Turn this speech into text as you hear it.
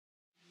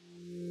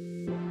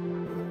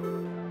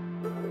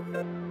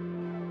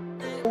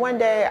One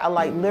day I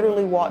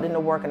literally walked into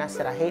work and I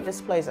said, I hate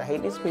this place, I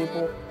hate these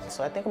people.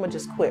 So I think I'm gonna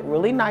just quit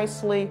really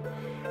nicely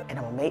and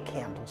I'm gonna make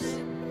candles.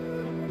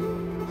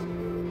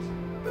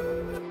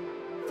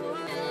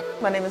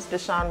 My name is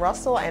Deshawn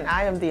Russell and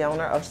I am the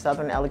owner of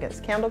Southern Elegance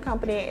Candle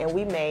Company, and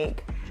we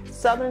make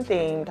Southern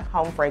themed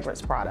home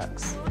fragrance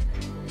products.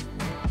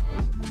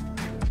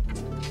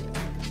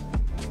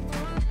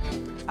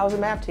 I was a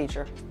math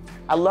teacher.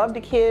 I loved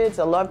the kids,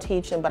 I loved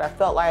teaching, but I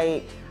felt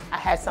like I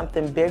had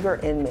something bigger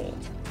in me.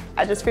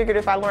 I just figured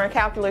if I learn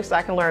calculus,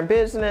 I can learn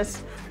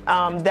business.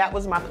 That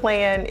was my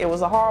plan. It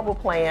was a horrible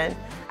plan.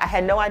 I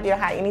had no idea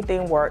how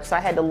anything worked, so I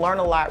had to learn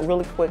a lot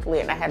really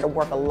quickly and I had to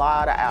work a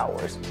lot of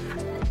hours.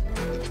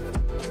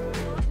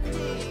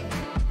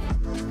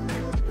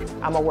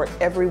 I'm gonna work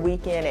every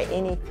weekend at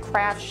any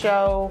craft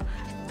show,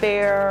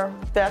 fair,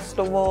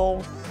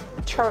 festival,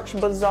 church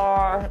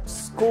bazaar,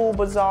 school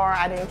bazaar.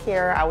 I didn't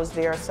care. I was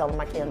there selling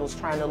my candles,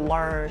 trying to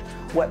learn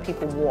what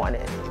people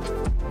wanted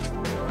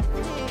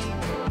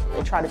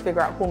and try to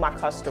figure out who my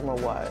customer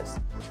was.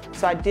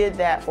 So I did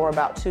that for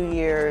about 2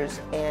 years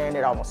and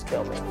it almost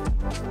killed me.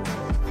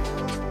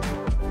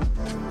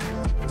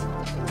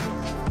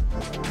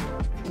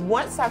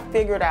 Once I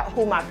figured out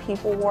who my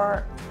people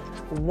were,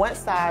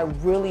 once I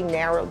really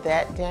narrowed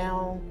that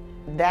down,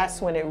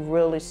 that's when it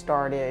really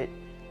started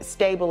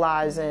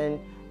stabilizing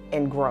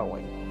and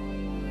growing.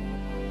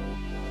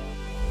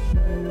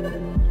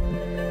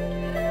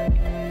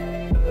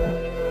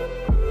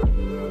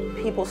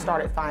 People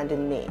started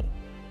finding me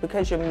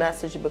because your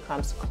message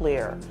becomes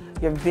clear,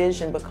 your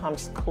vision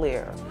becomes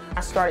clear.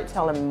 I started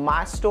telling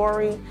my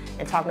story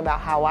and talking about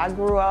how I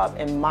grew up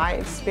and my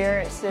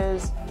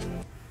experiences.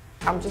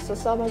 I'm just a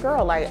Southern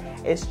girl.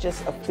 It's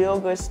just a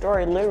feel-good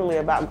story, literally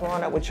about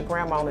growing up with your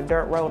grandma on a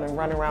dirt road and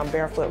running around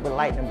barefoot with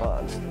lightning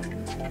bugs.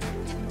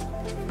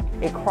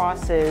 It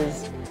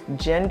crosses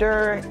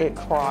gender, it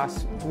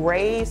crosses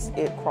race,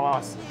 it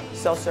crosses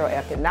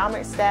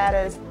socioeconomic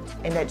status,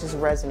 and that just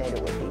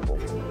resonated with people.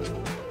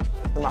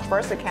 In my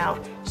first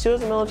account, she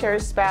was a military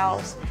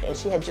spouse, and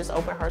she had just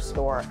opened her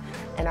store,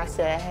 and I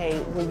said, hey,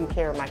 will you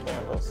carry my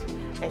candles?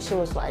 And she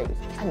was like,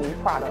 I need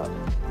product.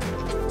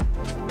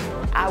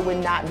 I would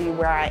not be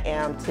where I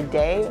am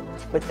today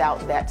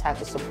without that type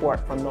of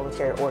support from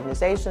military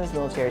organizations,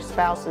 military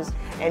spouses,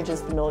 and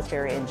just the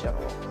military in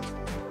general.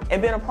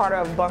 And being a part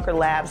of Bunker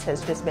Labs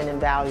has just been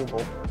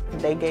invaluable.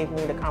 They gave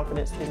me the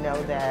confidence to know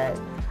that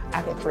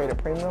I can create a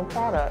premium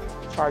product,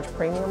 charge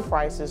premium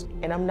prices,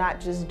 and I'm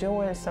not just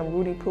doing some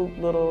Rudy Poop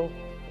little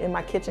in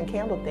my kitchen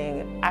candle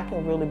thing. I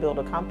can really build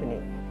a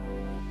company.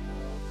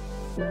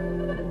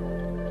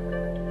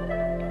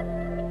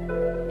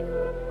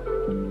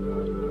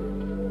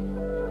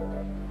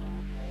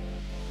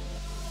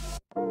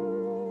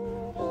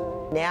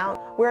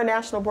 Now, we're a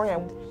national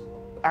brand.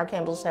 Our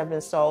candles have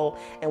been sold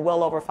in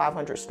well over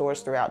 500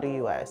 stores throughout the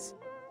U.S.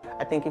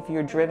 I think if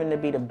you're driven to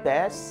be the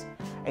best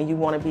and you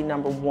want to be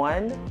number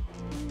one,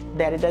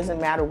 that it doesn't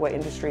matter what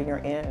industry you're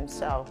in.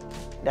 So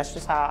that's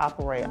just how I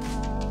operate.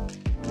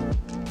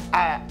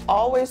 I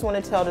always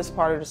want to tell this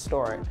part of the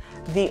story.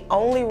 The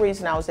only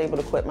reason I was able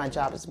to quit my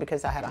job is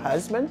because I had a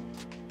husband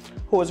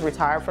who was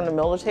retired from the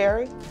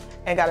military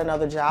and got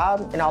another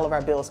job, and all of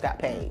our bills got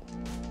paid.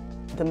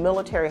 The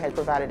military has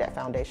provided that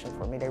foundation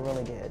for me. They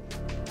really did.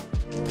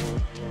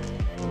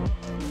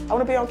 I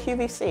want to be on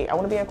QVC. I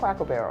want to be in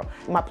Cracker Barrel.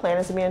 My plan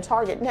is to be in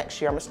Target next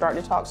year. I'm going to start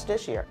the talks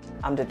this year.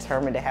 I'm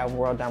determined to have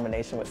world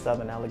domination with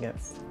Southern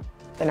Elegance,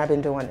 and I've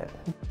been doing it.